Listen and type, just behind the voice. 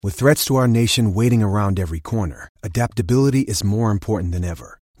With threats to our nation waiting around every corner, adaptability is more important than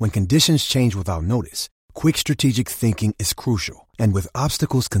ever. When conditions change without notice, quick strategic thinking is crucial. And with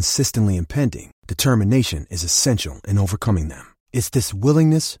obstacles consistently impending, determination is essential in overcoming them. It's this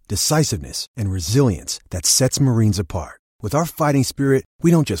willingness, decisiveness, and resilience that sets Marines apart. With our fighting spirit, we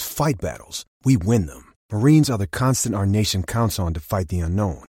don't just fight battles, we win them. Marines are the constant our nation counts on to fight the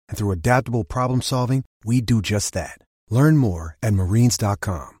unknown. And through adaptable problem solving, we do just that. Learn more at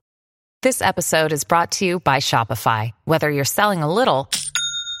marines.com. This episode is brought to you by Shopify. Whether you're selling a little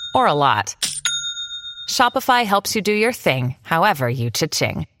or a lot, Shopify helps you do your thing, however you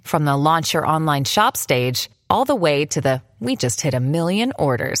cha-ching. From the launch your online shop stage, all the way to the we just hit 1 million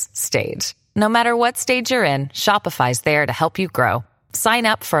orders stage. No matter what stage you're in, Shopify's there to help you grow. Sign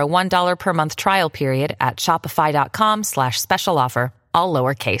up for a $1 per month trial period at shopify.com/special offer, all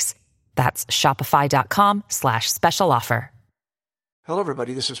lowercase. That's shopify.com/special offer. Hello,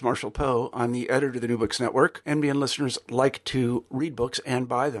 everybody. This is Marshall Poe. I'm the editor of the New Books Network. NBN listeners like to read books and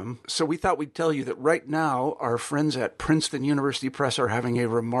buy them. So we thought we'd tell you that right now, our friends at Princeton University Press are having a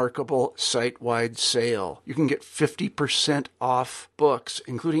remarkable site-wide sale. You can get 50% off books,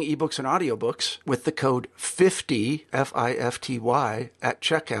 including ebooks and audiobooks, with the code 50, F-I-F-T-Y, at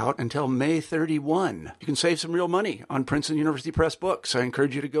checkout until May 31. You can save some real money on Princeton University Press books. I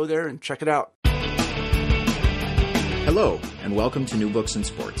encourage you to go there and check it out. Hello, and welcome to New Books in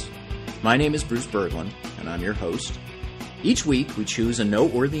Sports. My name is Bruce Berglund, and I'm your host. Each week, we choose a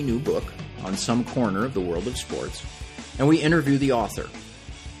noteworthy new book on some corner of the world of sports, and we interview the author.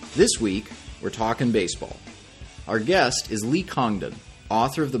 This week, we're talking baseball. Our guest is Lee Congdon,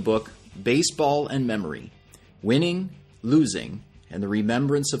 author of the book Baseball and Memory: Winning, Losing, and the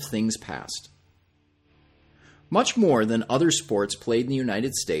Remembrance of Things Past. Much more than other sports played in the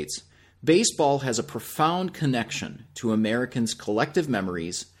United States, baseball has a profound connection to Americans' collective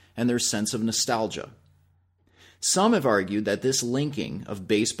memories and their sense of nostalgia. Some have argued that this linking of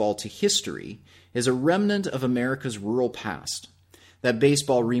baseball to history is a remnant of America's rural past, that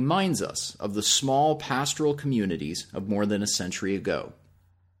baseball reminds us of the small pastoral communities of more than a century ago.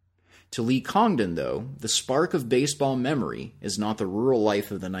 To Lee Congdon, though, the spark of baseball memory is not the rural life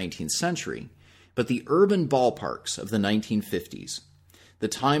of the 19th century, but the urban ballparks of the 1950s. The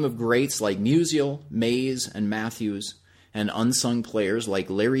time of greats like Musial, Mays, and Matthews, and unsung players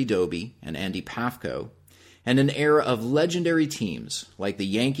like Larry Doby and Andy Pafko, and an era of legendary teams like the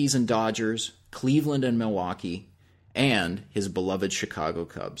Yankees and Dodgers, Cleveland and Milwaukee, and his beloved Chicago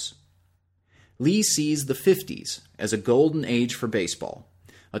Cubs. Lee sees the 50s as a golden age for baseball,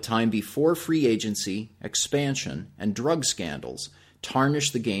 a time before free agency, expansion, and drug scandals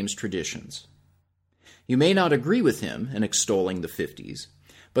tarnished the game's traditions. You may not agree with him in extolling the 50s,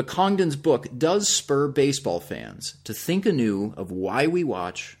 but Congdon's book does spur baseball fans to think anew of why we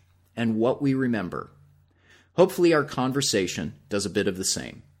watch and what we remember. Hopefully our conversation does a bit of the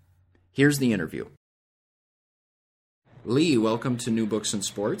same. Here's the interview. Lee, welcome to New Books in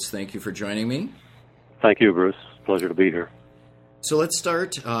Sports. Thank you for joining me. Thank you, Bruce. Pleasure to be here. So let's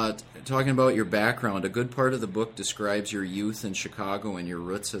start talking about your background. A good part of the book describes your youth in Chicago and your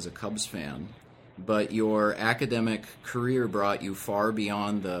roots as a Cubs fan. But your academic career brought you far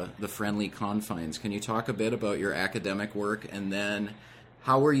beyond the friendly confines. Can you talk a bit about your academic work, and then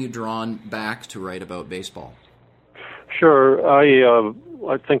how were you drawn back to write about baseball? Sure. I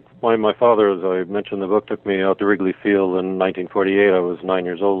think my father, as I mentioned in the book, took me out to Wrigley Field in 1948. I was 9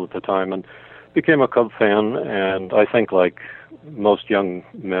 years old at the time, and became a Cub fan. And I think, like most young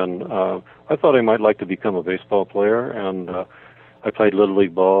men, I thought I might like to become a baseball player, and I played Little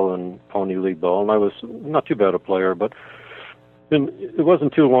League ball and Pony League ball, and I was not too bad a player, but it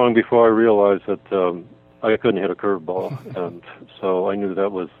wasn't too long before I realized that I couldn't hit a curveball, and so I knew that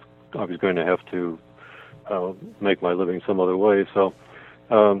I was going to have to make my living some other way. So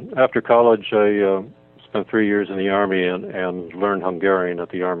after college, I spent 3 years in the Army and learned Hungarian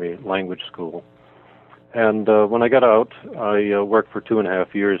at the Army Language School. And when I got out, I worked for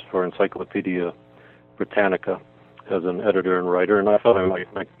 2.5 years for Encyclopedia Britannica as an editor and writer, and I thought I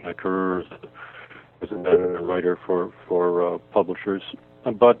might make my career as an editor and writer for publishers.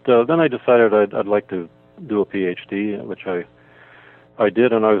 But then I decided I'd like to do a PhD, which I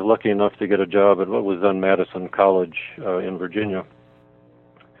did, and I was lucky enough to get a job at what was then Madison College in Virginia,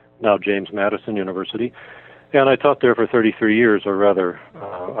 now James Madison University. And I taught there for 33 years, or rather,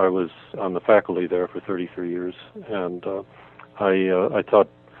 I was on the faculty there for 33 years, and I taught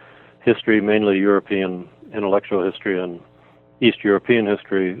history, mainly European intellectual history and East European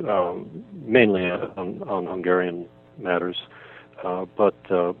history, mainly on Hungarian matters, but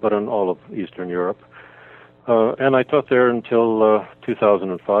on all of Eastern Europe. And I taught there until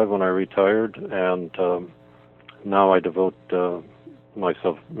 2005 when I retired, and now I devote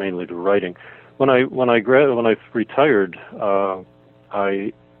myself mainly to writing. When I retired,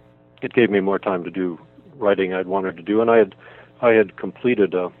 it gave me more time to do writing I'd wanted to do, and I had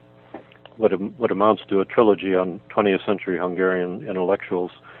completed what amounts to a trilogy on 20th century Hungarian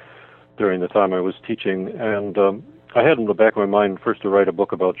intellectuals during the time I was teaching, and I had in the back of my mind first to write a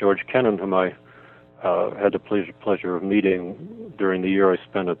book about George Kennan, whom I had the pleasure of meeting during the year I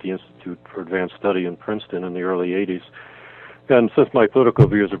spent at the Institute for Advanced Study in Princeton in the early 80s. And since my political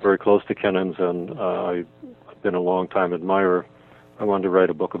views are very close to Kennan's, and I've been a long-time admirer, I wanted to write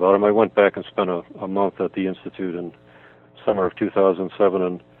a book about him. I went back and spent a month at the Institute in summer of 2007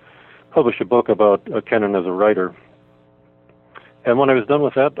 and published a book about Kennan as a writer. And when I was done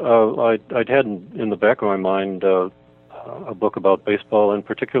with that, I'd had in the back of my mind a book about baseball, and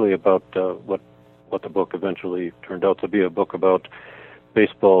particularly about what the book eventually turned out to be, a book about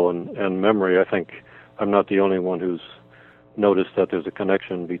baseball and memory. I think I'm not the only one who's noticed that there's a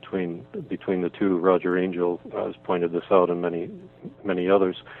connection between the two. Roger Angell has pointed this out, and many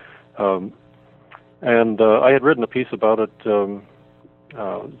others. And I had written a piece about it for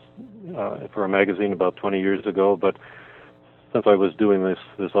a magazine about 20 years ago, but since I was doing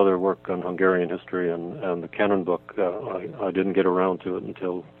this other work on Hungarian history and the Kennan book, I didn't get around to it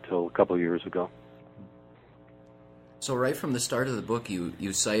until a couple of years ago. So right from the start of the book,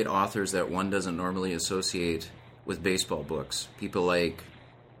 you cite authors that one doesn't normally associate with baseball books. People like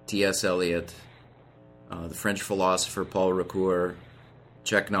T.S. Eliot, the French philosopher Paul Ricoeur,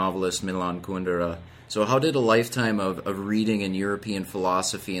 Czech novelist Milan Kundera. So how did a lifetime of reading in European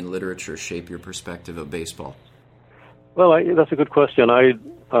philosophy and literature shape your perspective of baseball? Well, that's a good question. I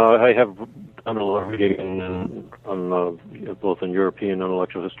have done a lot of reading on both in European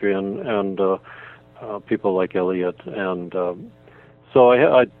intellectual history and people like Eliot, and so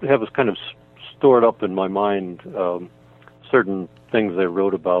I have kind of stored up in my mind certain things they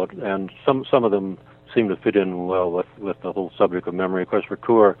wrote about, and some of them seem to fit in well with the whole subject of memory. Of course,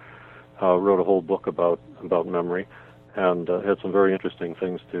 Ricoeur wrote a whole book about memory, and had some very interesting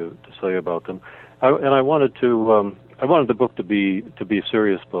things to say about them. I wanted the book to be a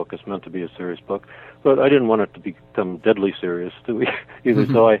serious book. It's meant to be a serious book, but I didn't want it to become deadly serious either.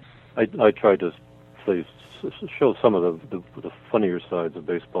 So I tried to show some of the funnier sides of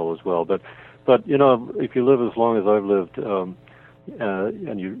baseball as well. But if you live as long as I've lived,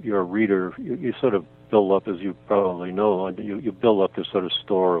 and you're a reader, you sort of build up, as you probably know, you build up this sort of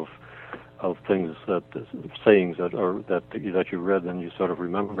store of things sayings that you read, and you sort of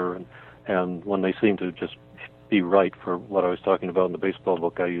remember, and when they seem to just be right for what I was talking about in the baseball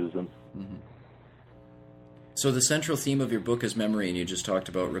book, I use them. Mm-hmm. So the central theme of your book is memory, and you just talked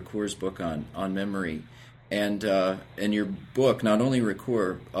about Ricoeur's book on memory. And your book, not only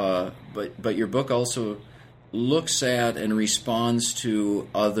Ricoeur, but your book also looks at and responds to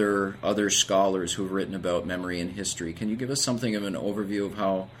other scholars who've written about memory and history. Can you give us something of an overview of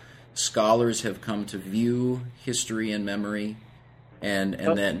how scholars have come to view history and memory? And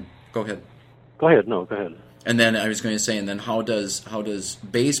then go ahead. Go ahead. No, go ahead. And then I was going to say, and then how does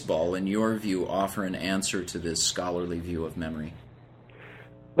baseball, in your view, offer an answer to this scholarly view of memory?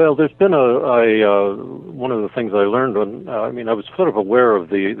 Well, there's been one of the things I learned when I was sort of aware of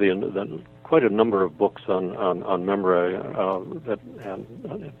the quite a number of books on memory,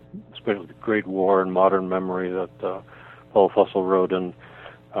 and especially the Great War and Modern Memory that Paul Fussell wrote, and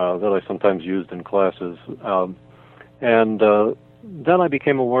that I sometimes used in classes. And then I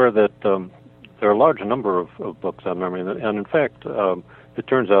became aware that there are a large number of books on memory, and in fact, it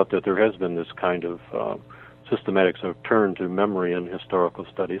turns out that there has been this kind of systematic sort of turn to memory in historical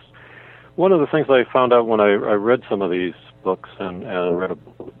studies. One of the things I found out when I read some of these books and read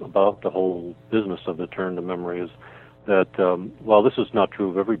about the whole business of the turn to memory is that while this is not true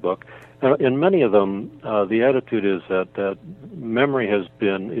of every book, in many of them the attitude is that memory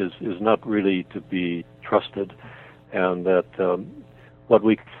is not really to be trusted, and that what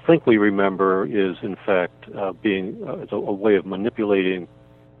we think we remember is in fact being a way of manipulating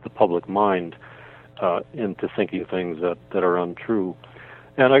the public mind into thinking things that are untrue.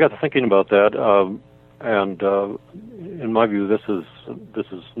 And I got to thinking about that, and in my view, this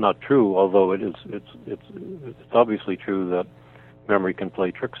is not true. Although it's obviously true that memory can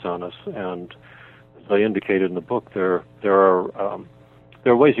play tricks on us. And as I indicated in the book, there are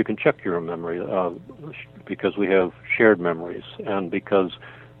ways you can check your memory because we have shared memories, and because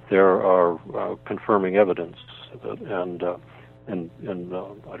there are confirming evidence and I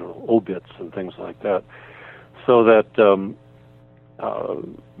don't know, obits and things like that, so that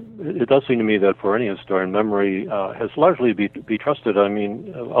it does seem to me that for any historian, memory has largely be trusted. I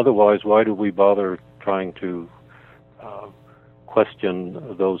mean, otherwise, why do we bother trying to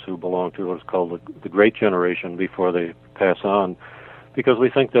question those who belong to what's called the Great Generation before they pass on? Because we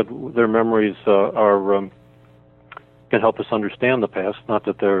think that their memories can help us understand the past. Not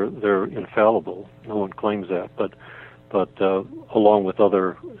that they're infallible. No one claims that, but along with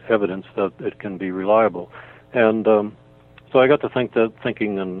other evidence that it can be reliable. And so I got to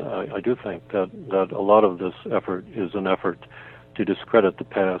thinking, and I do think that a lot of this effort is an effort to discredit the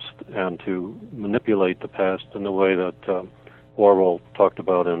past and to manipulate the past in the way that Orwell talked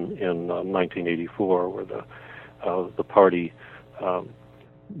about in 1984, where the party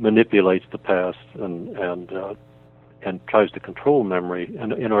manipulates the past and tries to control memory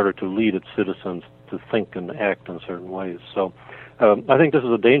in order to lead its citizens to think and act in certain ways. So I think this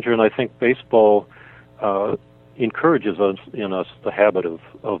is a danger, and I think baseball encourages in us the habit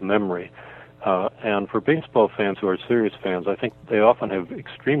of memory. And for baseball fans who are serious fans, I think they often have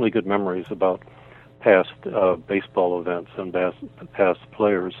extremely good memories about past baseball events and past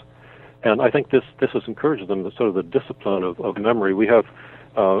players. And I think this has encouraged them, sort of the discipline of memory. We live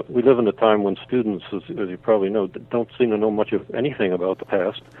in a time when students, as you probably know, don't seem to know much of anything about the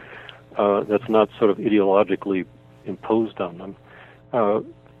past. That's not sort of ideologically imposed on them.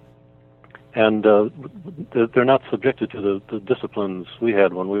 And they're not subjected to the disciplines we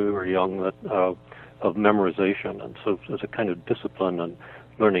had when we were young of memorization. And so there's a kind of discipline and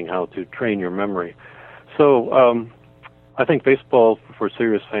learning how to train your memory. So I think baseball for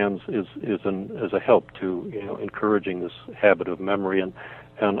serious fans is a help to encouraging this habit of memory, and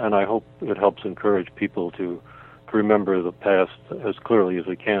I hope it helps encourage people to remember the past as clearly as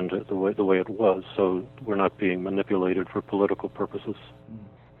they can, the way it was, so we're not being manipulated for political purposes.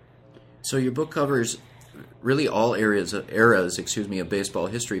 So your book covers really all eras of baseball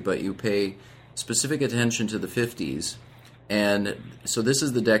history, but you pay specific attention to the 50s. And so this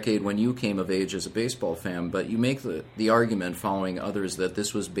is the decade when you came of age as a baseball fan, but you make the argument, following others, that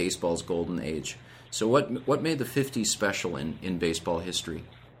this was baseball's golden age. So what made the 50s special in baseball history?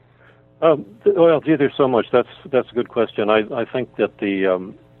 Well, gee, there's so much. That's a good question. I think that there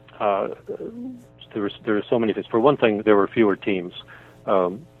were so many things. For one thing, there were fewer teams.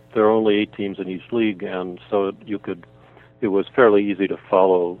 There are only 8 teams in each league, and so it was fairly easy to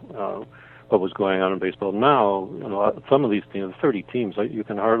follow what was going on in baseball. Now, some of these teams, 30 teams, you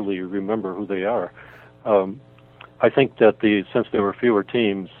can hardly remember who they are. I think that since there were fewer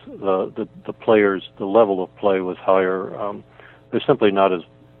teams, the players, the level of play was higher. There's simply not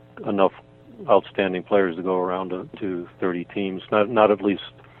enough outstanding players to go around to 30 teams, not at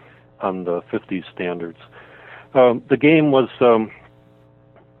least on the 50s standards. The game was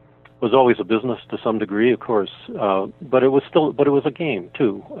always a business to some degree, of course, but it was a game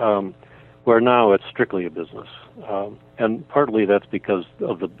too. Where now it's strictly a business, and partly that's because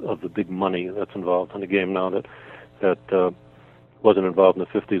of the big money that's involved in the game now that wasn't involved in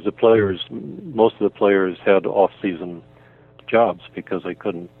the 50s. Most of the players had off-season jobs because they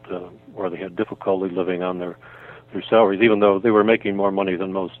couldn't, or they had difficulty living on their salaries, even though they were making more money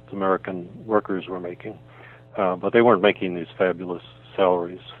than most American workers were making, but they weren't making these fabulous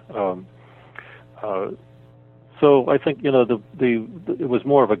salaries. So I think it was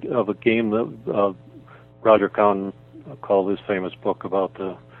more of a game that Roger Kahn called his famous book about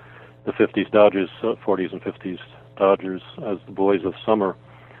the 50s Dodgers, 40s and 50s Dodgers as the boys of summer,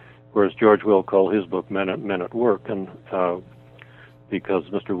 whereas George Will called his book Men at Work, and because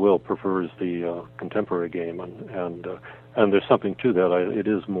Mr. Will prefers the contemporary game, and there's something to that. It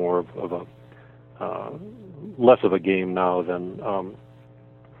is more of a less of a game now than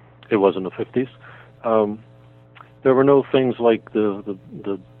it was in the 50s. There were no things like the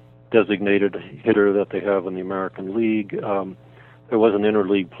designated hitter that they have in the American League. There was an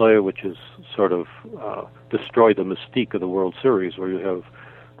interleague play, which is sort of destroyed the mystique of the World Series, where you have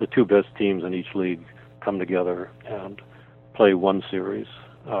the 2 best teams in each league come together and play one series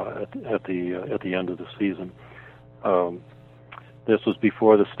at the end of the season. This was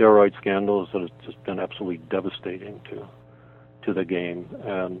before the steroid scandals that have just been absolutely devastating to the game,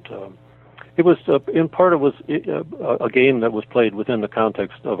 and it was, in part, it was a game that was played within the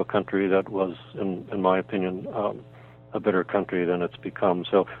context of a country that was, in my opinion, a better country than it's become.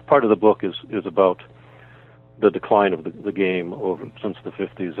 So part of the book is about the decline of the game since the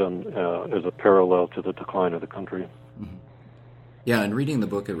 50s, and as a parallel to the decline of the country. Mm-hmm. Yeah, and reading the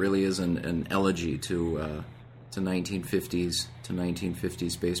book, it really is an elegy to 1950s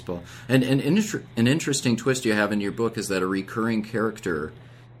baseball. And an interesting twist you have in your book is that a recurring character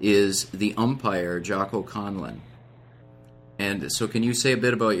is the umpire, Jocko Conlon. And so can you say a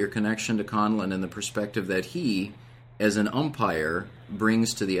bit about your connection to Conlon and the perspective that he, as an umpire,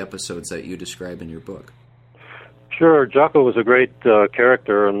 brings to the episodes that you describe in your book? Sure. Jocko was a great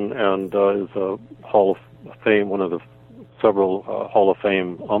character and is a Hall of Fame, one of the several Hall of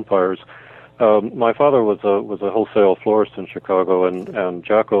Fame umpires. My father was a wholesale florist in Chicago, and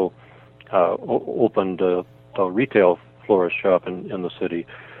Jocko opened a retail florist shop in the city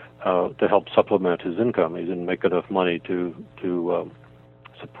to help supplement his income. He didn't make enough money to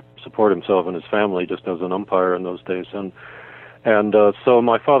support himself and his family just as an umpire in those days. And so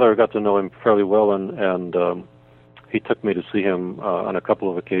my father got to know him fairly well, and he took me to see him on a couple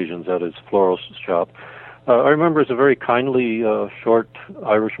of occasions at his florist shop. I remember he's a very kindly, short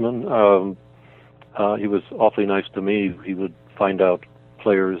Irishman. He was awfully nice to me. He would find out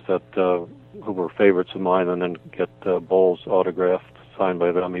players that who were favorites of mine, and then get balls autographed, signed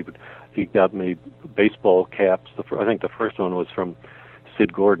by them. He got me baseball caps. I think the first one was from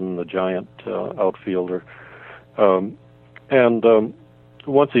Sid Gordon, the giant outfielder. And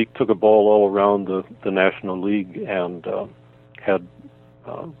once he took a ball all around the National League and had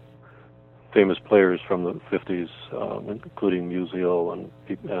famous players from the 50s, including Musial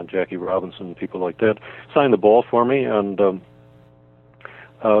and Jackie Robinson, and people like that, signed the ball for me. And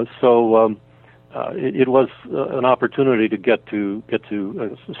so it was an opportunity to get to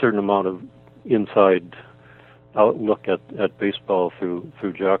a certain amount of inside outlook at baseball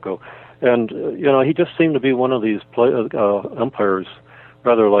through Jocko. And he just seemed to be one of these umpires,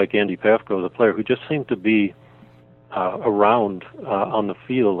 rather like Andy Pafko, the player, who just seemed to be around on the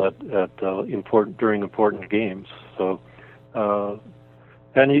field during important games. So,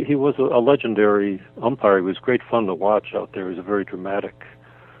 and he was a legendary umpire. He was great fun to watch out there. He was a very dramatic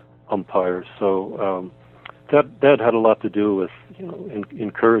umpire. So that had a lot to do with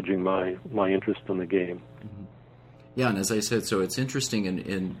encouraging my interest in the game. Mm-hmm. Yeah, and as I said, so it's interesting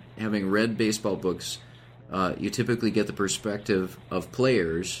in having read baseball books, you typically get the perspective of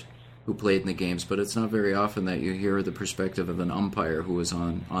players who played in the games, but it's not very often that you hear the perspective of an umpire who was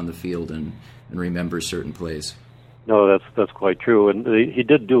on the field and remembers certain plays. No, that's quite true. And he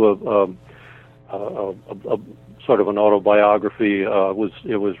did do a sort of an autobiography. It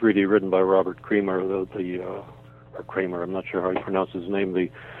was really written by Robert Creamer, or Kramer. I'm not sure how you pronounce his name. The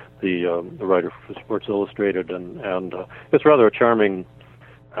writer for Sports Illustrated, and it's rather a charming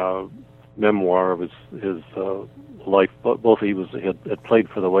memoir of his life. Both he had played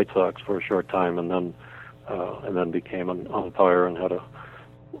for the White Sox for a short time, and then became an umpire and had a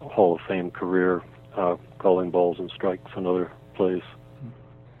Hall of Fame career, calling balls and strikes and other plays.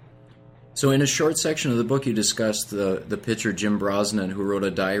 So in a short section of the book, you discussed the pitcher Jim Brosnan, who wrote a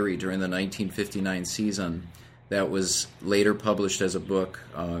diary during the 1959 season that was later published as a book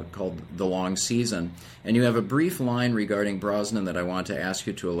called The Long Season. And you have a brief line regarding Brosnan that I want to ask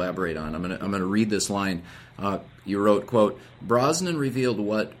you to elaborate on. I'm going to read this line. You wrote, quote, "Brosnan revealed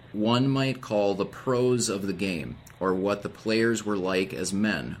what one might call the prose of the game, or what the players were like as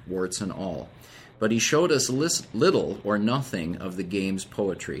men, warts and all. But he showed us little or nothing of the game's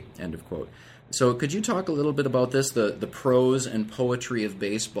poetry," end of quote. So could you talk a little bit about this, the prose and poetry of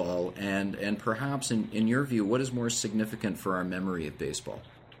baseball, and perhaps, in your view, what is more significant for our memory of baseball?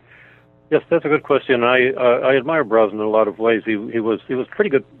 Yes, that's a good question. I admire Brosnan in a lot of ways. He was a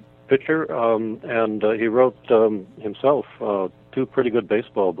pretty good pitcher, and he wrote himself 2 pretty good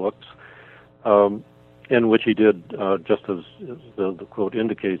baseball books, in which he did, just as the quote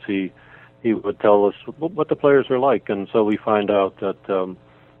indicates, he would tell us what the players were like, and so we find out that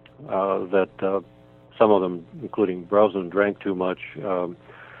some of them, including Brosnan, drank too much.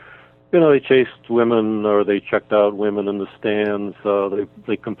 They chased women, or they checked out women in the stands.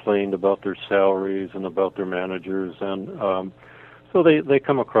 They complained about their salaries and about their managers, and so they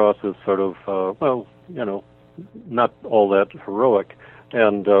come across as sort of not all that heroic.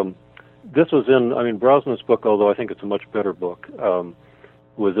 And this was Brosnan's book, although I think it's a much better book,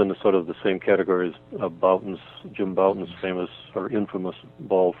 was in the same category as Jim Bouton's famous or infamous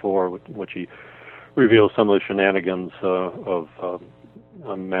Ball 4, which he reveals some of the shenanigans of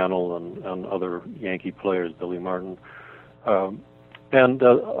Mantle and other Yankee players, Billy Martin. And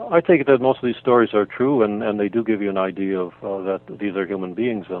I take it that most of these stories are true, and they do give you an idea of that these are human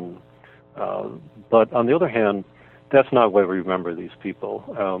beings. And but on the other hand, that's not why we remember these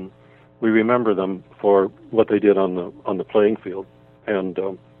people. We remember them for what they did on the playing field. And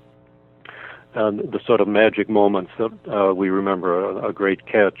the sort of magic moments that we remember, a great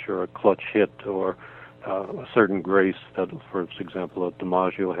catch or a clutch hit or a certain grace that, for example, that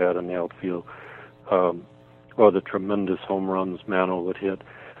DiMaggio had in the outfield, or the tremendous home runs Mantle would hit.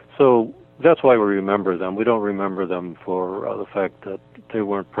 So that's why we remember them. We don't remember them for the fact that they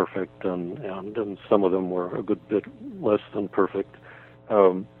weren't perfect, and some of them were a good bit less than perfect.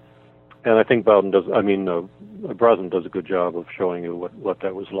 And I think Brosnan does a good job of showing you what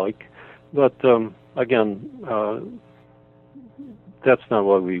that was like. But again, that's not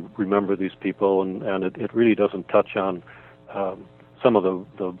why we remember these people, and it really doesn't touch on some of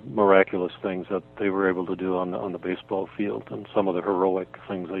the miraculous things that they were able to do on the baseball field, and some of the heroic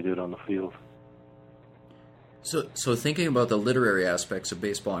things they did on the field. So thinking about the literary aspects of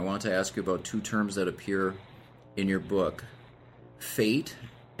baseball, I wanted to ask you about two terms that appear in your book, fate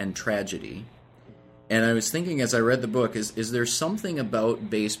and tragedy. And I was thinking as I read the book, is there something about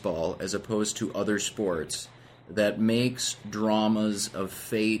baseball as opposed to other sports that makes dramas of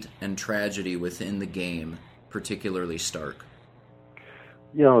fate and tragedy within the game particularly stark?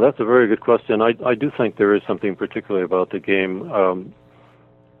 Yeah, that's a very good question. I do think there is something particularly about the game.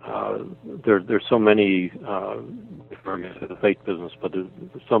 There's so many, the fate business, but there's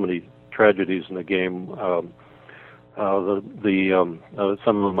so many tragedies in the game. Some of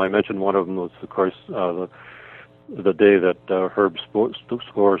them I mentioned. One of them was, of course, the day that Herb Scourse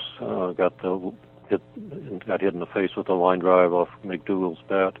got hit in the face with a line drive off McDougal's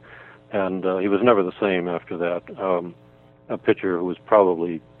bat, and he was never the same after that. A pitcher who was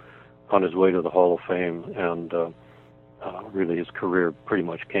probably on his way to the Hall of Fame, and really his career pretty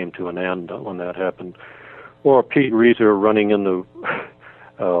much came to an end when that happened. Or Pete Reiser running in the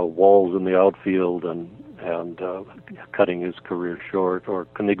walls in the outfield and cutting his career short. Or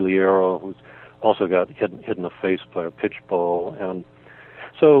Conigliaro, who's also got hit in the face by a pitch ball. And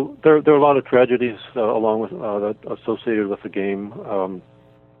so there are a lot of tragedies along with that associated with the game.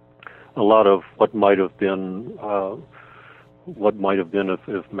 A lot of what might have been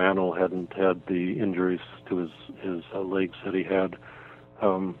if Mantle hadn't had the injuries to his legs that he had.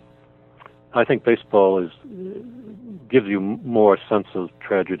 I think baseball gives you more sense of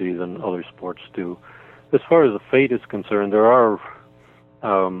tragedy than other sports do. As far as the fate is concerned, there are.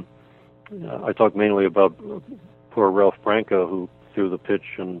 I talk mainly about poor Ralph Branca, who threw the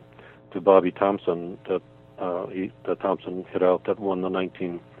pitch to Bobby Thompson that Thompson hit out that won the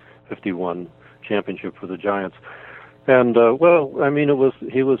 1951 championship for the Giants. And it was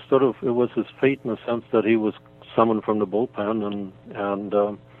his fate in the sense that he was summoned from the bullpen, and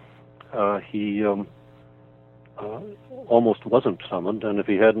he almost wasn't summoned. And if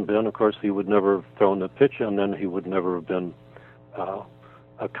he hadn't been, of course, he would never have thrown the pitch, and then he would never have been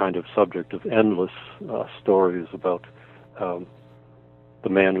a kind of subject of endless stories about the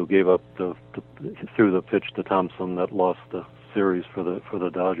man who gave up threw the pitch to Thompson that lost the series for the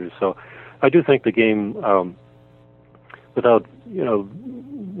Dodgers. So I do think the game. Without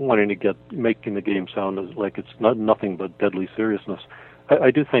making the game sound like it's nothing but deadly seriousness,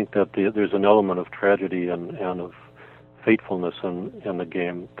 I do think that there's an element of tragedy and of fatefulness in the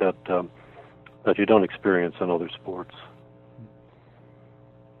game that you don't experience in other sports.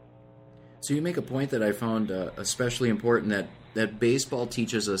 So you make a point that I found especially important, that baseball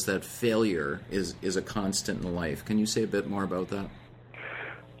teaches us that failure is a constant in life. Can you say a bit more about that?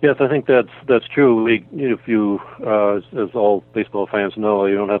 Yes, I think that's true. If you, as all baseball fans know,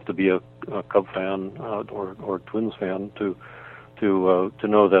 you don't have to be a Cub fan or Twins fan to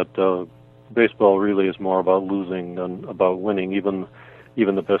know that baseball really is more about losing than about winning. Even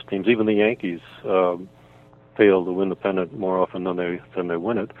the best teams, even the Yankees, fail to win the pennant more often than they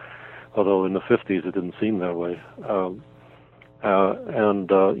win it. Although in the 50s it didn't seem that way.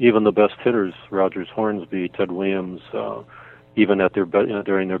 And even the best hitters, Rogers Hornsby, Ted Williams. Even at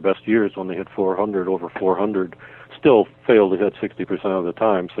during their best years, when they hit over 400, still failed to hit 60% of the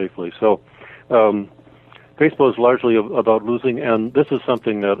time safely. So, baseball is largely about losing, and this is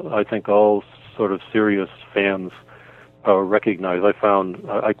something that I think all sort of serious fans recognize.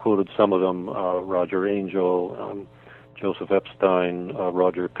 I quoted some of them: Roger Angel, Joseph Epstein,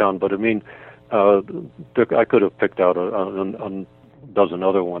 Roger Kahn. But I mean, I could have picked out a dozen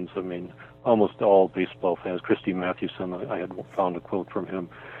other ones. I mean, almost all baseball fans. Christy Mathewson, I had found a quote from him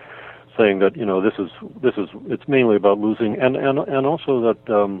saying that it's mainly about losing, and also that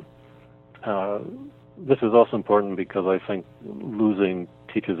this is also important because I think losing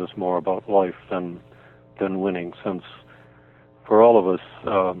teaches us more about life than winning. Since for all of us,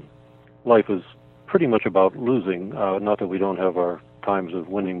 life is pretty much about losing. Not that we don't have our times of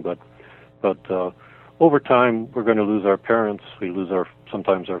winning, but over time, we're going to lose our parents. We lose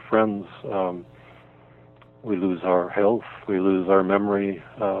sometimes our friends. We lose our health. We lose our memory.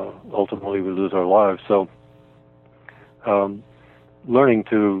 Ultimately, we lose our lives. So, learning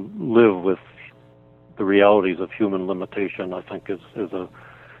to live with the realities of human limitation, I think, is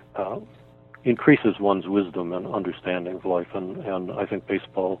increases one's wisdom and understanding of life. And I think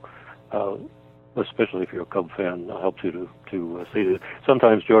baseball, especially if you're a Cub fan, helps you to see it.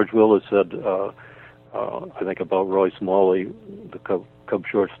 Sometimes George Willis said, I think about Roy Smalley, the Cub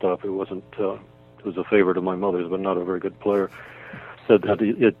shortstop, who wasn't, was a favorite of my mother's, but not a very good player, said that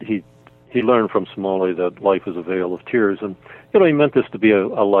he learned from Smalley that life is a vale of tears. And, he meant this to be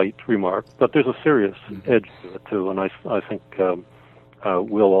a light remark, but there's a serious edge to it, too. And I think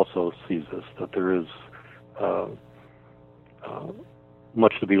Will also sees this, that there is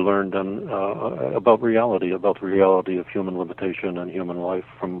much to be learned and about the reality of human limitation and human life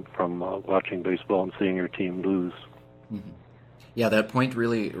from watching baseball and seeing your team lose. Mm-hmm. Yeah, that point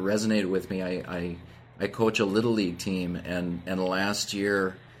really resonated with me. I coach a Little League team, and last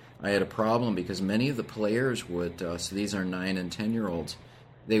year I had a problem because many of the players would, so these are 9 and 10-year-olds,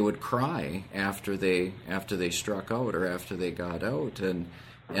 they would cry after they struck out or after they got out. And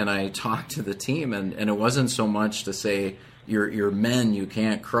I talked to the team, and it wasn't so much to say, you're men, you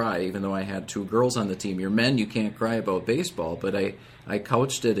can't cry, even though I had 2 girls on the team. You're men, you can't cry about baseball. But I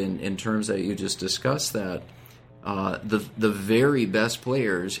couched it in terms that you just discussed, that the very best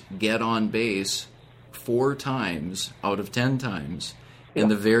players get on base 4 times out of 10 times. And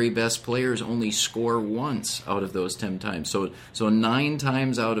the very best players only score once out of those 10 times. So 9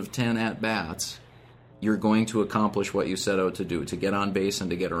 times out of 10 at-bats, you're going to accomplish what you set out to do, to get on base and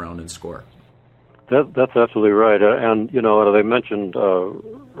to get around and score. That's absolutely right. And, as I mentioned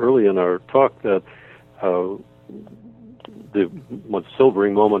early in our talk, that the most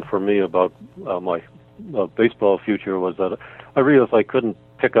sobering moment for me about my baseball future was that I realized I couldn't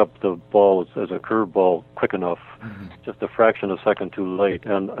pick up the ball as a curveball quick enough, just a fraction of a second too late.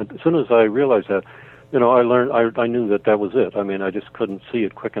 And as soon as I realized that, I learned, I knew that was it. I mean, I just couldn't see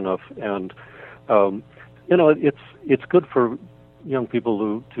it quick enough. And, it's good for young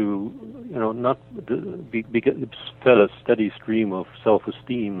people to not be fed a steady stream of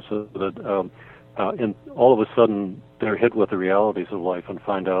self-esteem, so that and all of a sudden they're hit with the realities of life and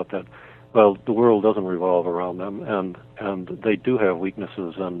find out that, well, the world doesn't revolve around them, and they do have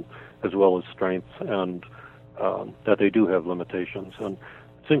weaknesses and as well as strengths, and that they do have limitations. And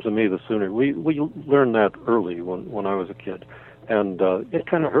it seems to me the sooner we learned that early when I was a kid, and it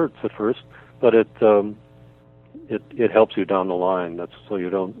kind of hurts at first, but it helps you down the line. That's so you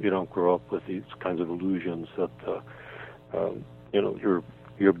don't grow up with these kinds of illusions that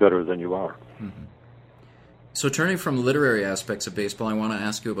you're better than you are. Mm-hmm. So turning from literary aspects of baseball, I want to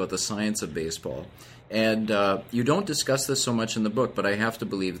ask you about the science of baseball. And you don't discuss this so much in the book, but I have to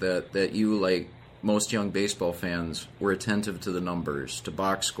believe that you, like most young baseball fans, were attentive to the numbers, to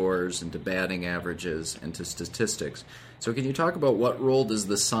box scores, and to batting averages, and to statistics. So can you talk about what role does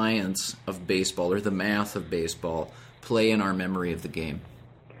the science of baseball, or the math of baseball, play in our memory of the game?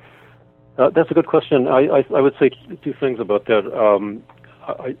 That's a good question. I would say 2 things about that.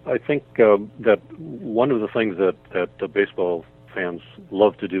 I think that one of the things that baseball fans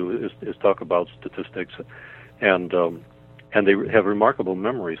love to do is talk about statistics, and they have remarkable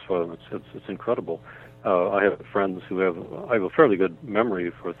memories for them. It's incredible. I have friends I have a fairly good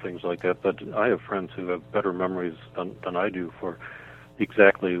memory for things like that, but I have friends who have better memories than I do for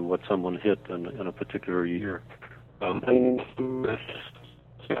exactly what someone hit in a particular year. And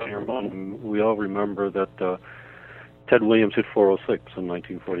we all remember that Ted Williams hit 406 in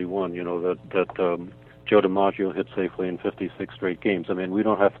 1941. That Joe DiMaggio hit safely in 56 straight games. I mean, we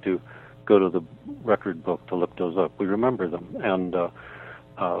don't have to go to the record book to look those up. We remember them, and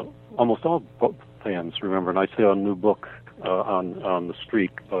almost all fans remember. And I saw a new book on the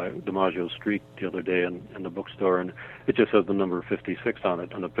streak, by DiMaggio's streak, the other day in the bookstore, and it just has the number 56 on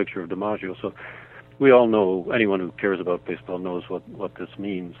it and a picture of DiMaggio. So we all know, anyone who cares about baseball knows what this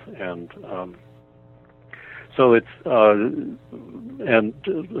means, and so it's and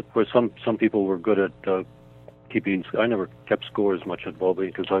of course some people were good at keeping. I never kept scores much at ball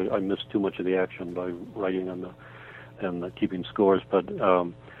because I missed too much of the action by writing and keeping scores. But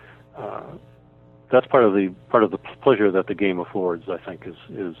that's part of the pleasure that the game affords. I think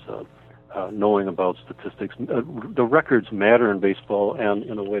is knowing about statistics. The records matter in baseball, and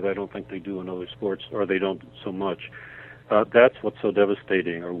in a way that I don't think they do in other sports, or they don't so much. That's what's so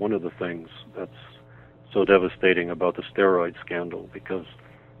devastating, or one of the things that's so devastating about the steroid scandal, because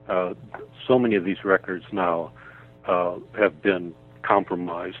so many of these records now have been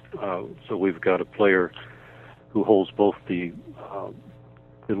compromised. So we've got a player who holds both the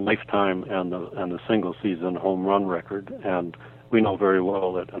lifetime and the single season home run record, and we know very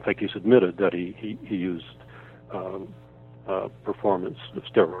well that, I think he's admitted that he used performance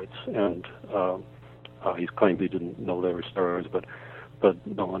steroids, and he's claimed he didn't know they were steroids, but but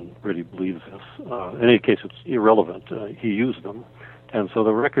no one really believes this. In any case, it's irrelevant. He used them, and so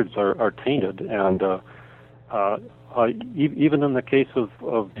the records are tainted. And even in the case of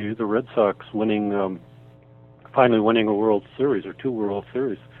the Red Sox winning, finally winning a World Series or 2 World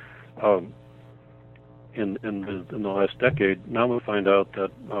Series in the last decade, now we find out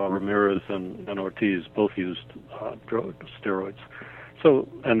that Ramirez and Ortiz both used steroids. So,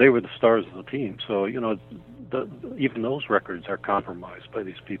 and they were the stars of the team. So, even those records are compromised by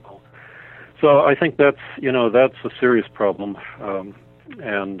these people. So I think that's a serious problem. The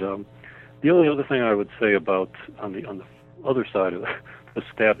only other thing I would say about on the other side of the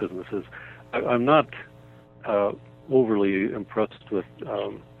stat business is I'm not overly impressed with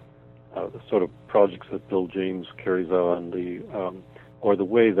the sort of projects that Bill James carries on, or the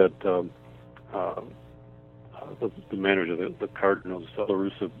way that the manager of the Cardinals, La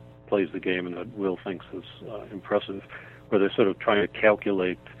Russa, plays the game, and that Will thinks is impressive, where they're sort of trying to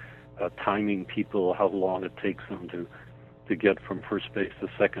calculate timing people, how long it takes them to get from first base to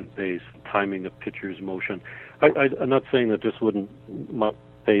second base, timing a pitcher's motion. I'm not saying that this wouldn't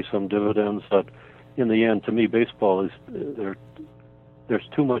pay some dividends, but in the end, to me, baseball is there's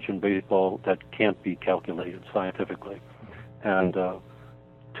too much in baseball that can't be calculated scientifically, and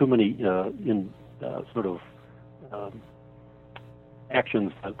too many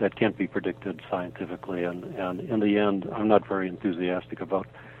actions that can't be predicted scientifically. And in the end, I'm not very enthusiastic about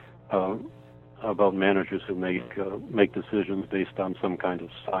managers who make decisions based on some kind of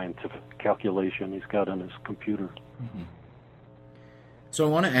scientific calculation he's got on his computer. Mm-hmm. So I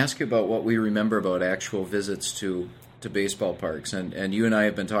want to ask you about what we remember about actual visits to baseball parks, and you and I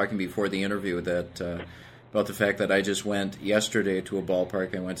have been talking before the interview about the fact that I just went yesterday to a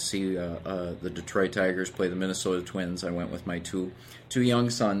ballpark. I went to see the Detroit Tigers play the Minnesota Twins. I went with my two young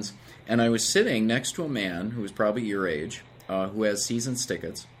sons, and I was sitting next to a man who was probably your age, who has season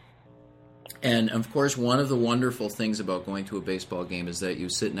tickets. And, of course, one of the wonderful things about going to a baseball game is that you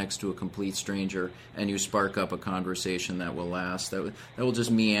sit next to a complete stranger and you spark up a conversation that will last. That will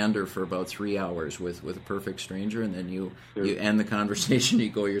just meander for about 3 hours with a perfect stranger, and then you end the conversation, you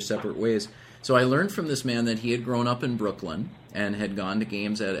go your separate ways. So I learned from this man that he had grown up in Brooklyn and had gone to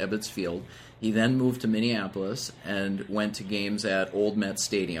games at Ebbets Field. He then moved to Minneapolis and went to games at Old Met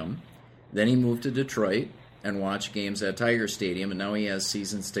Stadium. Then he moved to Detroit and watched games at Tiger Stadium, and now he has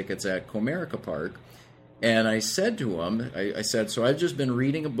season tickets at Comerica Park. And I said to him, I said, so I've just been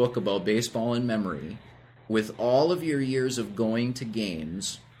reading a book about baseball in memory. With all of your years of going to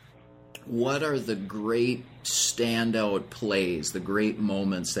games, what are the great standout plays, the great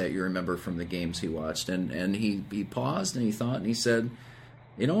moments that you remember from the games he watched? And he paused and he thought and he said,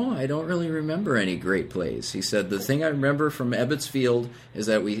 I don't really remember any great plays. He said, the thing I remember from Ebbets Field is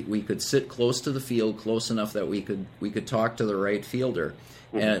that we could sit close to the field, close enough that we could talk to the right fielder.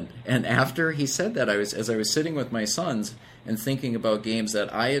 Mm-hmm. And after he said that, as I was sitting with my sons and thinking about games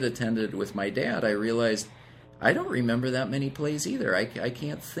that I had attended with my dad, I realized I don't remember that many plays either. I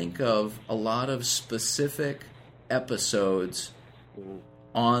can't think of a lot of specific episodes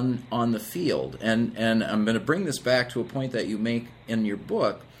on the field. And I'm going to bring this back to a point that you make in your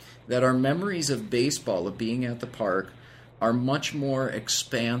book, that our memories of baseball, of being at the park, are much more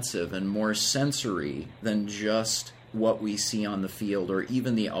expansive and more sensory than just what we see on the field or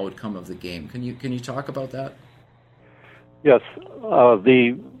even the outcome of the game. Can you talk about that? Yes.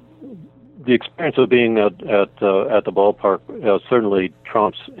 The experience of being at the ballpark certainly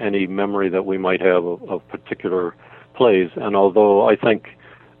trumps any memory that we might have of particular plays. And although I think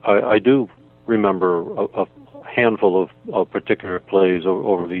I do remember a handful of particular plays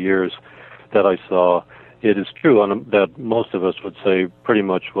over the years that I saw, it is true that most of us would say pretty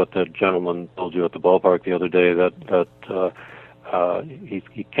much what that gentleman told you at the ballpark the other day, that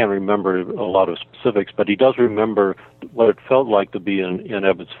he can't remember a lot of specifics, but he does remember what it felt like to be in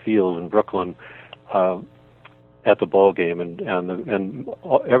Ebbets Field in Brooklyn at the ball game, and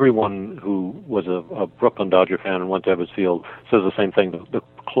everyone who was a Brooklyn Dodger fan and went to Ebbets Field says the same thing. The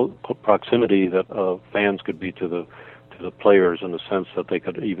proximity that fans could be to the players, in the sense that they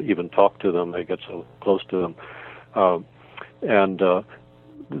could even talk to them, they get so close to them, and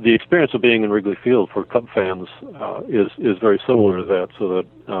the experience of being in Wrigley Field for Cub fans is very similar to that. So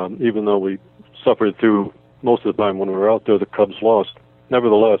that even though we suffered through most of the time when we were out there, the Cubs lost.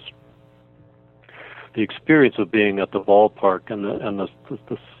 Nevertheless, the experience of being at the ballpark and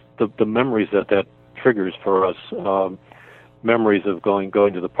the memories that triggers for us, memories of going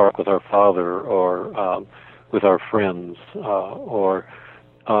to the park with our father or with our friends, or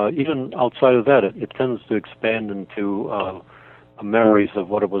even outside of that, it tends to expand into memories of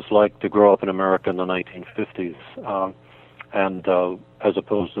what it was like to grow up in America in the 1950s. and as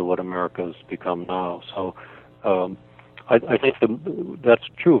opposed to what America has become now. So I think that's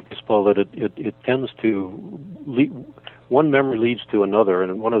true of baseball, that it tends to lead, one memory leads to another,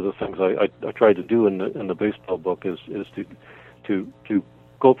 and one of the things I tried to do in the baseball book is to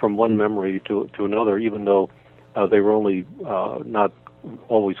go from one memory to another, even though they were only not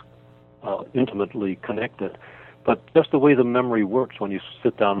always intimately connected. But just the way the memory works, when you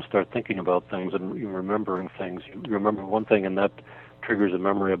sit down and start thinking about things and you're remembering things, you remember one thing and that triggers a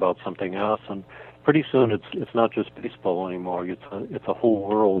memory about something else, and pretty soon it's not just baseball anymore. It's a whole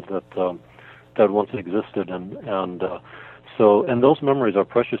world that once existed, and those memories are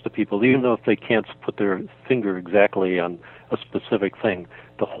precious to people, even though if they can't put their finger exactly on a specific thing.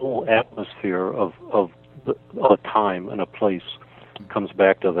 The whole atmosphere of a time and a place comes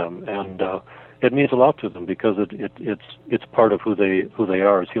back to them, and it means a lot to them because it's part of who they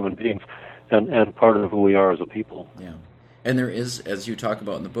are as human beings, and part of who we are as a people. Yeah. And there is, as you talk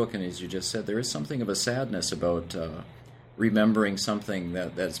about in the book, and as you just said, there is something of a sadness about remembering something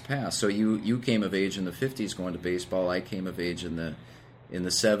that's passed. So you came of age in the 50s going to baseball. I came of age in the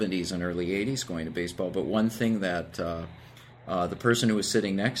 70s and early 80s going to baseball. But one thing that the person who was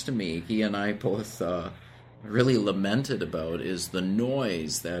sitting next to me, he and I both really lamented about is the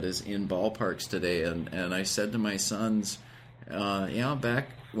noise that is in ballparks today. And I said to my sons, back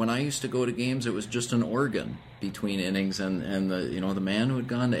when I used to go to games, it was just an organ between innings, and the man who had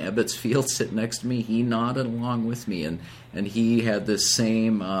gone to Ebbets Field sitting next to me, he nodded along with me, and he had this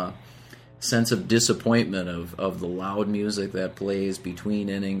same sense of disappointment of the loud music that plays between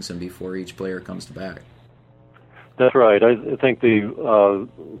innings and before each player comes to bat. That's right. I think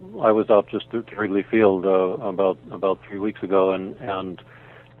I was out just at Wrigley Field about 3 weeks ago, and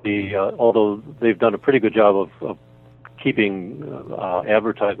although they've done a pretty good job of keeping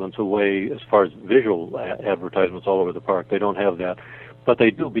advertisements away as far as visual advertisements all over the park. They don't have that. But they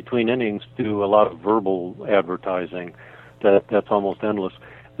do, between innings, do a lot of verbal advertising that's almost endless.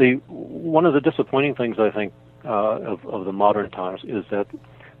 One of the disappointing things, I think, of the modern times is that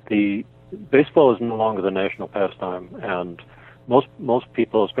the baseball is no longer the national pastime, and most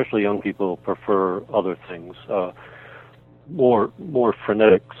people, especially young people, prefer other things. More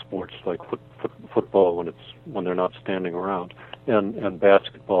frenetic sports like football when they're not standing around, and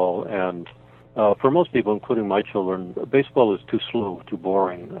basketball, and for most people, including my children, baseball is too slow, too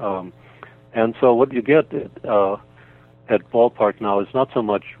boring, and so what you get at ballpark now is not so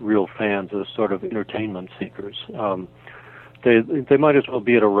much real fans as sort of entertainment seekers. They might as well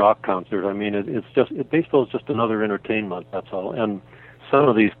be at a rock concert. I mean, baseball is just another entertainment. That's all. And some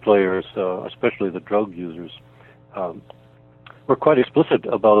of these players, especially the drug users, were quite explicit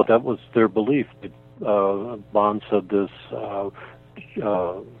about it. That was their belief. Bond said this. Was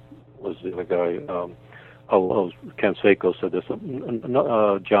the other guy? Canseco said this.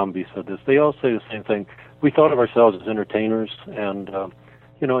 Jambi said this. They all say the same thing. We thought of ourselves as entertainers, and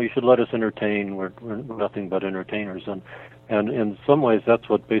you should let us entertain. We're nothing but entertainers, and in some ways that's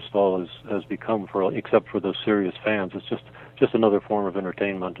what baseball has become, except for those serious fans. It's just another form of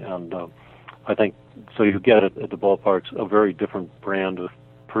entertainment, and I think so. You get it at the ballparks, a very different brand of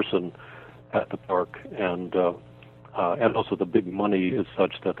person at the park, and also the big money is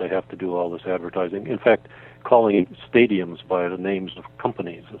such that they have to do all this advertising. In fact, calling stadiums by the names of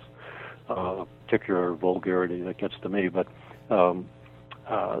companies is particular vulgarity that gets to me. But so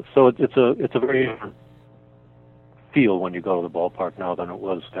it's a very different feel when you go to the ballpark now than it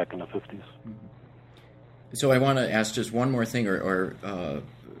was back in the 50s. So I want to ask just one more thing, or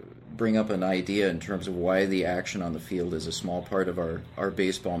bring up an idea in terms of why the action on the field is a small part of our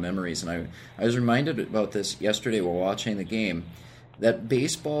baseball memories. And I was reminded about this yesterday while watching the game, that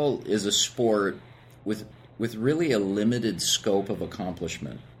baseball is a sport with really a limited scope of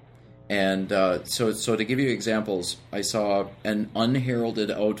accomplishment. And so to give you examples, I saw an unheralded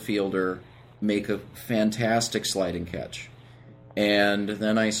outfielder make a fantastic sliding catch. And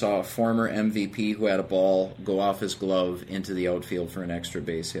then I saw a former MVP who had a ball go off his glove into the outfield for an extra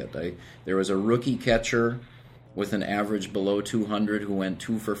base hit. There was a rookie catcher with an average below 200 who went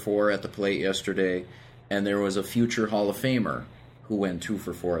 2 for 4 at the plate yesterday, and there was a future Hall of Famer who went 2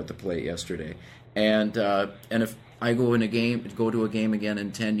 for 4 at the plate yesterday. And if I go to a game again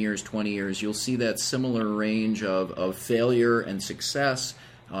in 10 years, 20 years, you'll see that similar range of failure and success,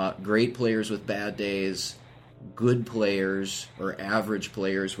 great players with bad days, good players or average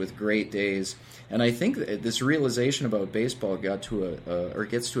players with great days. And I think that this realization about baseball gets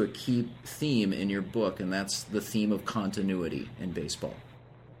to a key theme in your book, and that's the theme of continuity in baseball.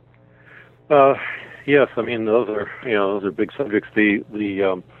 Yes, I mean those are big subjects.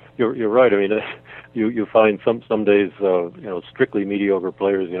 You're right. I mean, you find some days strictly mediocre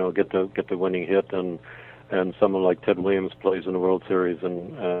players get the winning hit, and someone like Ted Williams plays in the World Series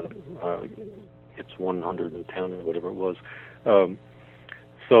and hits 110 or whatever it was.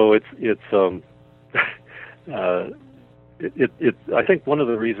 So I think one of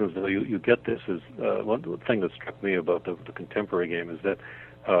the reasons that you get this is one thing that struck me about the contemporary game is that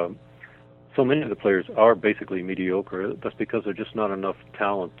so many of the players are basically mediocre. That's because there's just not enough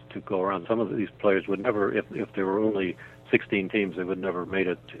talent to go around. Some of these players would never, if there were only 16 teams, they would never made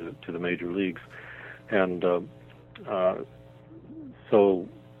it to the major leagues. And so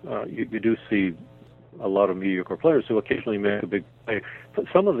you do see a lot of mediocre players who occasionally make a big play. But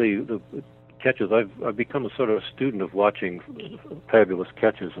some of the catches, I've become a sort of student of watching fabulous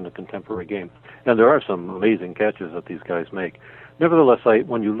catches in the contemporary game. And there are some amazing catches that these guys make. Nevertheless,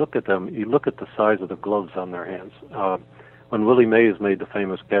 when you look at them, you look at the size of the gloves on their hands. When Willie Mays made the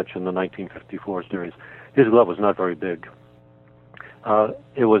famous catch in the 1954 series, his glove was not very big.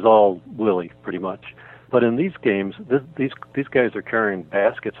 It was all Willie, pretty much. But in these games, these guys are carrying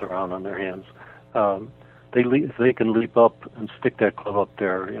baskets around on their hands. If they can leap up and stick that glove up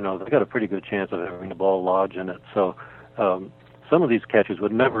there, they've got a pretty good chance of having the ball lodge in it. So some of these catches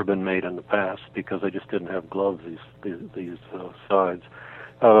would never have been made in the past because they just didn't have gloves, these sides.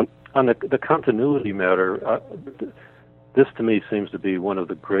 On the continuity matter, this to me seems to be one of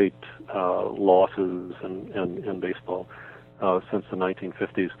the great losses in baseball since the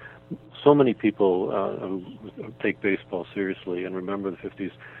 1950s. So many people who take baseball seriously and remember the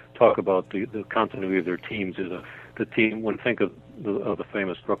 50s talk about the continuity of their teams. The team, when think of the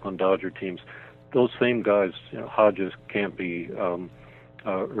famous Brooklyn Dodger teams, those same guys, Hodges, Campy,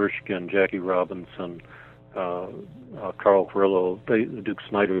 Erskine, Jackie Robinson, Carl Carrillo, Duke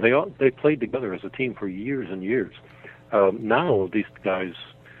Snider, they played together as a team for years and years. Now these guys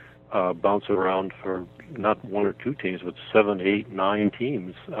bounce around for not one or two teams, but 7, 8, 9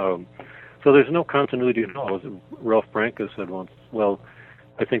 teams. So there's no continuity at all. As Ralph Branca said once, well,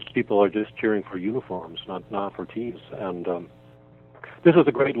 I think people are just cheering for uniforms, not for teams. And this is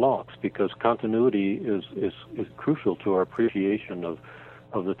a great loss because continuity is crucial to our appreciation of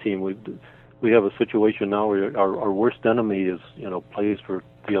the team. We have a situation now where our worst enemy is plays for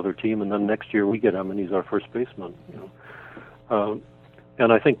the other team, and then next year we get him and he's our first baseman.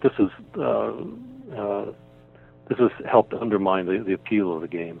 And I think this has helped undermine the appeal of the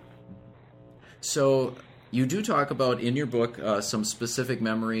game. So you do talk about in your book some specific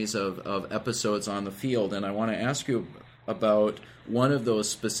memories of episodes on the field, and I want to ask you about one of those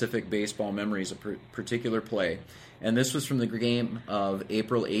specific baseball memories, a particular play. And this was from the game of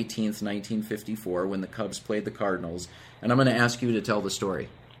April 18th, 1954, when the Cubs played the Cardinals. And I'm going to ask you to tell the story.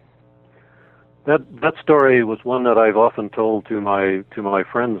 That story was one that I've often told to my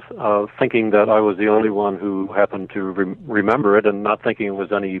friends, thinking that I was the only one who happened to remember it, and not thinking it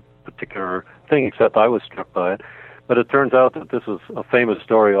was any particular thing, except I was struck by it. But it turns out that this is a famous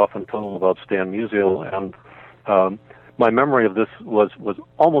story often told about Stan Musial, and my memory of this was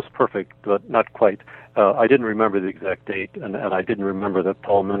almost perfect, but not quite. I didn't remember the exact date, and I didn't remember that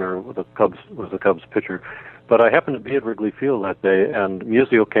Paul Minner was the Cubs pitcher. But I happened to be at Wrigley Field that day, and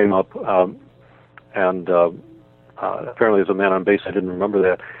Musial came up. And apparently as a man on base, I didn't remember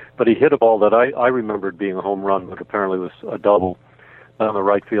that. But he hit a ball that I remembered being a home run, but apparently was a double on the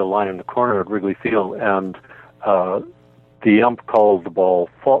right field line in the corner at Wrigley Field. And the ump called the ball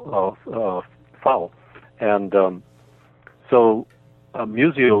foul. And so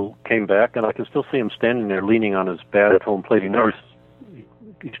Musial came back, and I can still see him standing there leaning on his bat at home plate. He never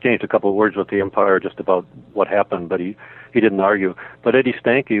exchanged a couple of words with the umpire just about what happened, but he didn't argue. But Eddie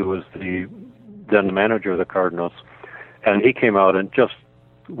Stanky was then the manager of the Cardinals, and he came out and just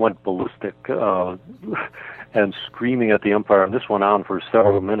went ballistic and screaming at the umpire. And this went on for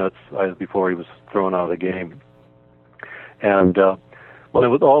several minutes before he was thrown out of the game. And when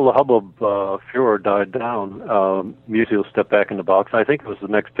all the hubbub furor died down, Musial stepped back in the box. I think it was the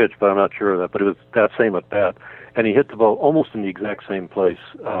next pitch, but I'm not sure of that. But it was that same at bat, and he hit the ball almost in the exact same place,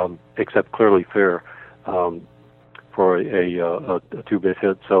 except clearly fair for a two-base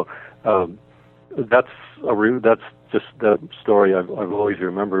hit. So. That's just that story I've always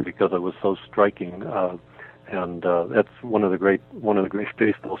remembered because it was so striking, and that's one of the great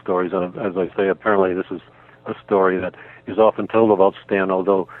baseball stories. And as I say, apparently this is a story that is often told about Stan,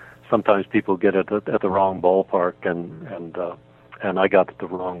 although sometimes people get it at the wrong ballpark, and I got the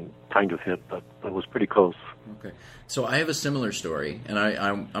wrong kind of hit, but it was pretty close. Okay, so I have a similar story, and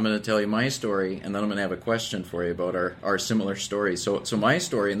I'm going to tell you my story, and then I'm going to have a question for you about our similar stories. So my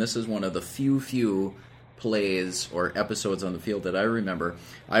story, and this is one of the few plays or episodes on the field that I remember.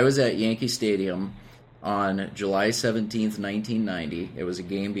 I was at Yankee Stadium on July 17th, 1990. It was a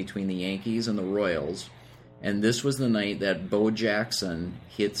game between the Yankees and the Royals, and this was the night that Bo Jackson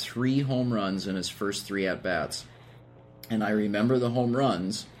hit 3 home runs in his first 3 at-bats. And I remember the home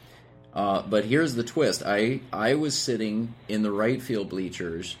runs, but here's the twist. I was sitting in the right field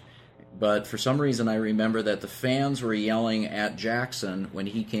bleachers, but for some reason I remember that the fans were yelling at Jackson when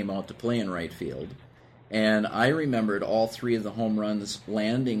he came out to play in right field. And I remembered all 3 of the home runs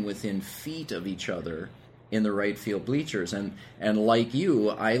landing within feet of each other in the right field bleachers. And like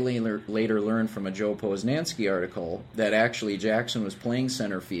you, I later learned from a Joe Posnanski article that actually Jackson was playing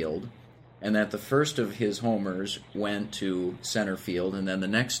center field, and that the first of his homers went to center field, and then the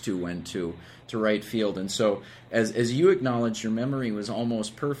next 2 went to right field. And so, as you acknowledged, your memory was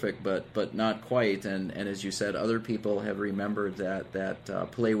almost perfect, but not quite. And as you said, other people have remembered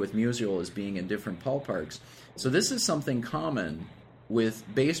that play with Musial as being in different ballparks. So this is something common with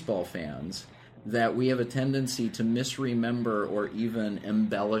baseball fans, that we have a tendency to misremember or even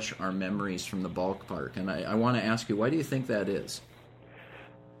embellish our memories from the ballpark. And I want to ask you, why do you think that is?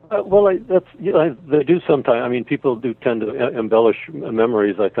 They do sometimes. I mean, people do tend to embellish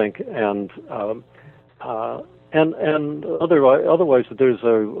memories, I think, and otherwise there's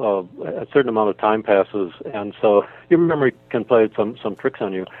a certain amount of time passes, and so your memory can play some tricks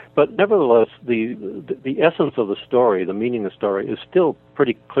on you. But nevertheless, the essence of the story, the meaning of the story, is still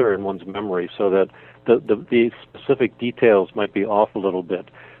pretty clear in one's memory. So that the specific details might be off a little bit,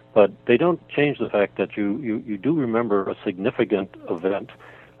 but they don't change the fact that you do remember a significant event.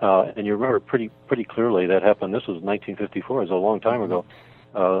 And you remember pretty clearly that happened. This was 1954. It was a long time ago.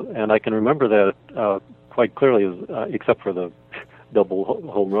 And I can remember that quite clearly, except for the double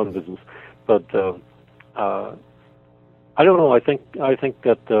home run business. But I don't know. I think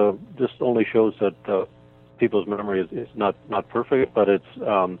that this only shows that people's memory is not perfect, but it's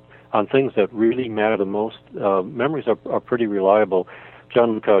on things that really matter the most. Memories are pretty reliable.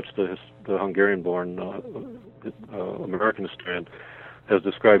 John Lukács, the Hungarian-born American historian, has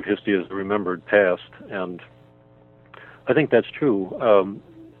described history as the remembered past, and I think that's true.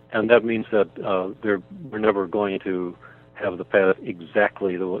 And that means that we're never going to have the past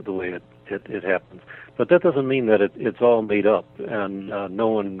exactly the way it happens. But that doesn't mean that it's all made up, and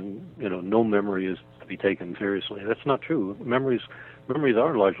no memory is to be taken seriously. That's not true. Memories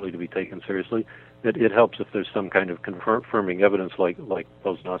are largely to be taken seriously. It helps if there's some kind of confirming evidence, like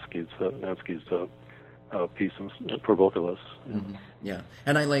Posnanski's piece for both of us. Mm-hmm. Yeah,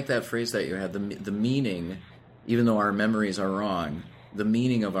 and I like that phrase that you had. The meaning, even though our memories are wrong, the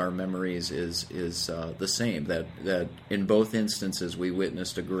meaning of our memories is the same. That in both instances we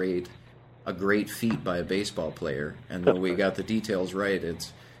witnessed a great feat by a baseball player, and though we got the details right,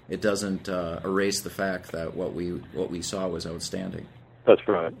 it doesn't erase the fact that what we saw was outstanding. That's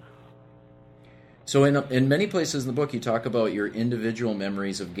right. So in many places in the book, you talk about your individual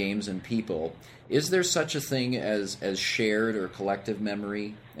memories of games and people. Is there such a thing as shared or collective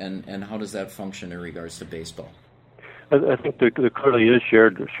memory, and how does that function in regards to baseball? I think there clearly is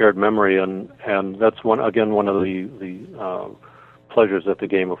shared memory, and that's one of the pleasures that the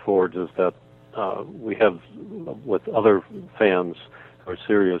game affords, is that we have, with other fans who are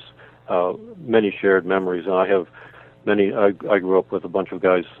serious, many shared memories. And I have many. I grew up with a bunch of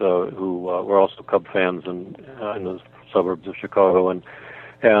guys who were also Cub fans in the suburbs of Chicago, and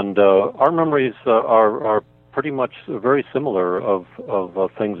our memories are pretty much very similar of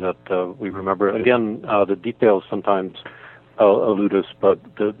things that we remember. Again, the details sometimes elude us, but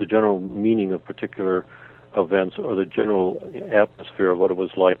the general meaning of particular events, or the general atmosphere of what it was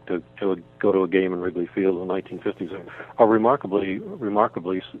like to go to a game in Wrigley Field in the 1950s are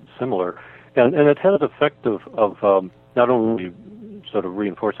remarkably similar. And it has an effect of not only sort of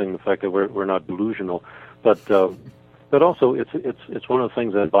reinforcing the fact that we're not delusional, but also it's one of the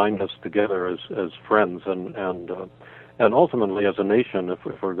things that bind us together as friends and ultimately as a nation. If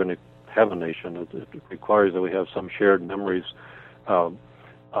we're going to have a nation, it requires that we have some shared memories, and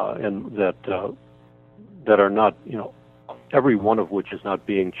that are not, every one of which is not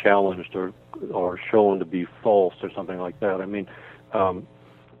being challenged or shown to be false or something like that. I mean,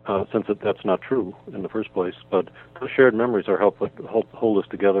 since that's not true in the first place, but those shared memories are help hold us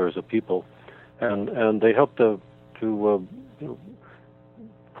together as a people, and they help to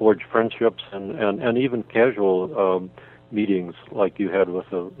forge friendships and even casual meetings like you had with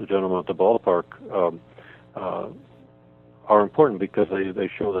the gentleman at the ballpark are important, because they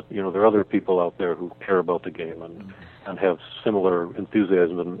show that there are other people out there who care about the game and have similar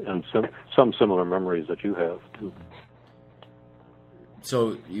enthusiasm and some similar memories that you have too.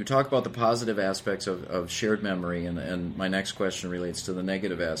 So you talk about the positive aspects of shared memory, and my next question relates to the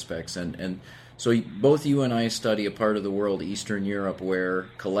negative aspects. And so both you and I study a part of the world, Eastern Europe, where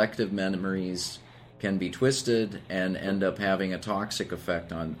collective memories can be twisted and end up having a toxic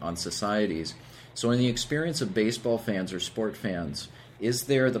effect on societies. So in the experience of baseball fans or sport fans, is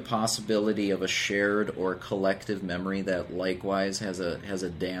there the possibility of a shared or collective memory that likewise has a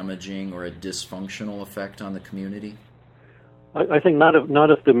damaging or a dysfunctional effect on the community? I think not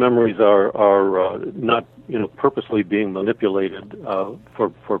if the memories are not purposely being manipulated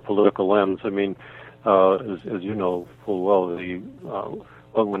for political ends. I mean, as you know full well,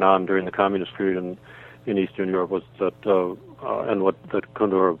 what went on during the communist period in Eastern Europe was that, and what that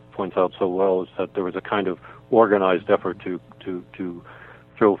Kundera points out so well, is that there was a kind of organized effort to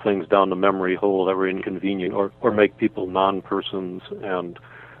throw things down the memory hole that were inconvenient or make people non-persons. And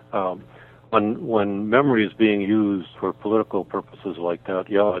when memory is being used for political purposes like that,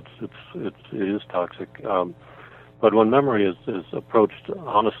 yeah, it is toxic. But when memory is approached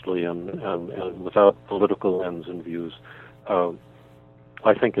honestly and without political ends and views,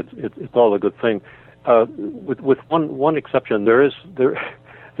 I think it's all a good thing. With one exception, there is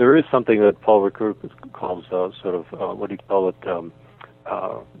something that Paul Ricoeur calls sort of what do you call it,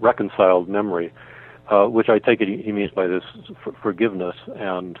 reconciled memory, which I take it he means by this forgiveness,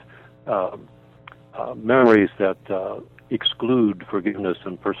 and memories that exclude forgiveness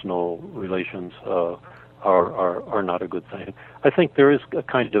in personal relations are not a good thing. I think there is a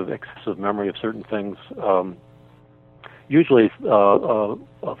kind of excessive memory of certain things. Usually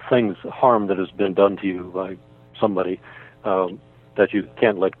things, harm that has been done to you by somebody that you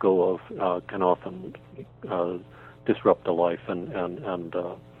can't let go of can often disrupt the life, and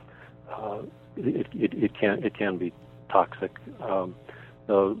it can be toxic.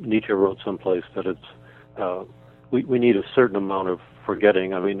 Nietzsche wrote someplace that it's we need a certain amount of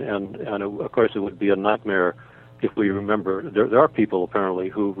forgetting. I mean, and of course it would be a nightmare if we remember. There are people apparently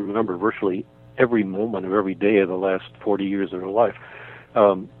who remember virtually every moment of every day of the last 40 years of their life,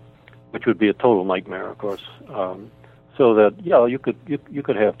 which would be a total nightmare, of course. So that you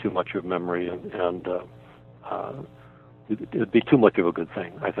could have too much of memory, and it'd be too much of a good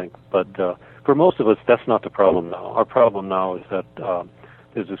thing, I think. But for most of us, that's not the problem now. Our problem now is that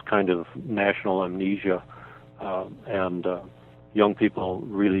there's this kind of national amnesia, and young people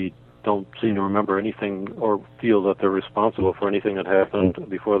really don't seem to remember anything or feel that they're responsible for anything that happened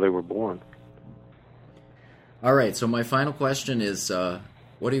before they were born. All right, so my final question is,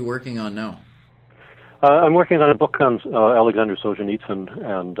 what are you working on now? I'm working on a book on Alexander Solzhenitsyn,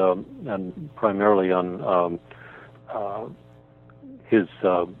 and primarily on his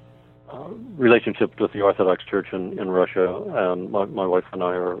relationship with the Orthodox Church in Russia. And my wife and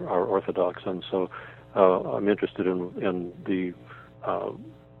I are Orthodox, and so I'm interested in the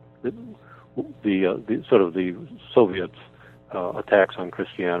sort of the Soviets' attacks on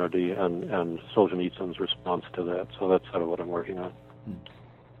Christianity and Solzhenitsyn's response to that. So that's sort of what I'm working on.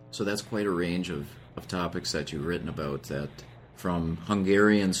 So that's quite a range of topics that you've written about, that from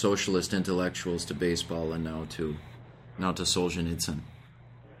Hungarian socialist intellectuals to baseball and now to Solzhenitsyn.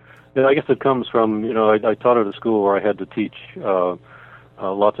 Yeah, I guess it comes from, I taught at a school where I had to teach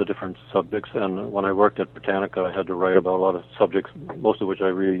lots of different subjects, and when I worked at Britannica, I had to write about a lot of subjects, most of which I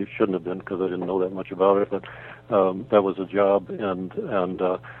really shouldn't have been because I didn't know that much about it, but that was a job, and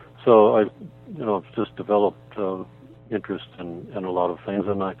so I've just developed interest in a lot of things,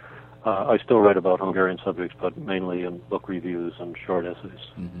 and I still write about Hungarian subjects, but mainly in book reviews and short essays.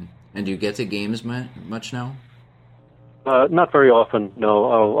 Mm-hmm. And do you get to games much now? Not very often,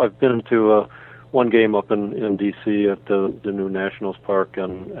 no. I've been to one game up in D.C. at the new Nationals Park,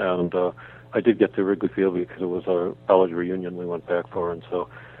 and I did get to Wrigley Field because it was our college reunion we went back for, and so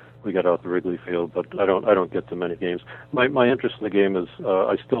we got out to Wrigley Field. But I don't get to many games. My interest in the game is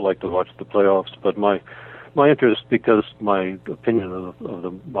I still like to watch the playoffs, but my interest, because my opinion of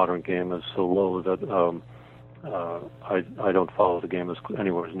the modern game is so low that I don't follow the game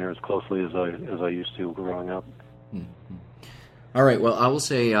anywhere near as closely as I used to growing up. Mm-hmm. All right. Well, I will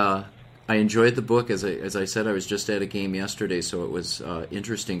say I enjoyed the book. As I said, I was just at a game yesterday, so it was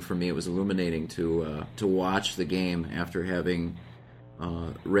interesting for me. It was illuminating to watch the game after having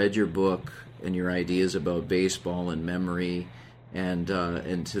read your book and your ideas about baseball and memory, and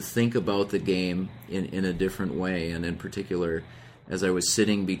to think about the game in a different way. And in particular, as I was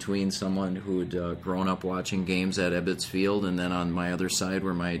sitting between someone who'd grown up watching games at Ebbets Field, and then on my other side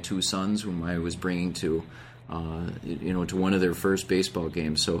were my two sons, whom I was bringing to to one of their first baseball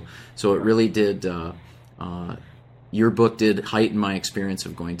games. So it really did. Your book did heighten my experience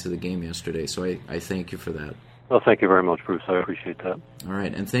of going to the game yesterday. So I thank you for that. Well, thank you very much, Bruce. I appreciate that. All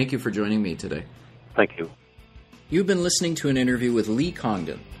right, and thank you for joining me today. Thank you. You've been listening to an interview with Lee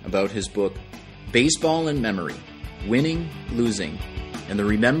Congdon about his book, Baseball in Memory, Winning, Losing, and the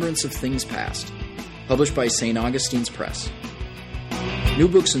Remembrance of Things Past, published by St. Augustine's Press. New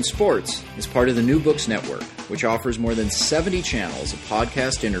Books in Sports is part of the New Books Network, which offers more than 70 channels of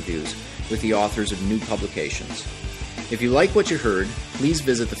podcast interviews with the authors of new publications. If you like what you heard, please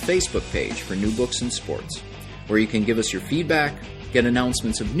visit the Facebook page for New Books in Sports, where you can give us your feedback, get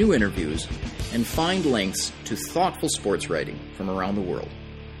announcements of new interviews, and find links to thoughtful sports writing from around the world.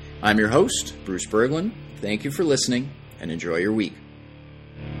 I'm your host, Bruce Berglund. Thank you for listening, and enjoy your week.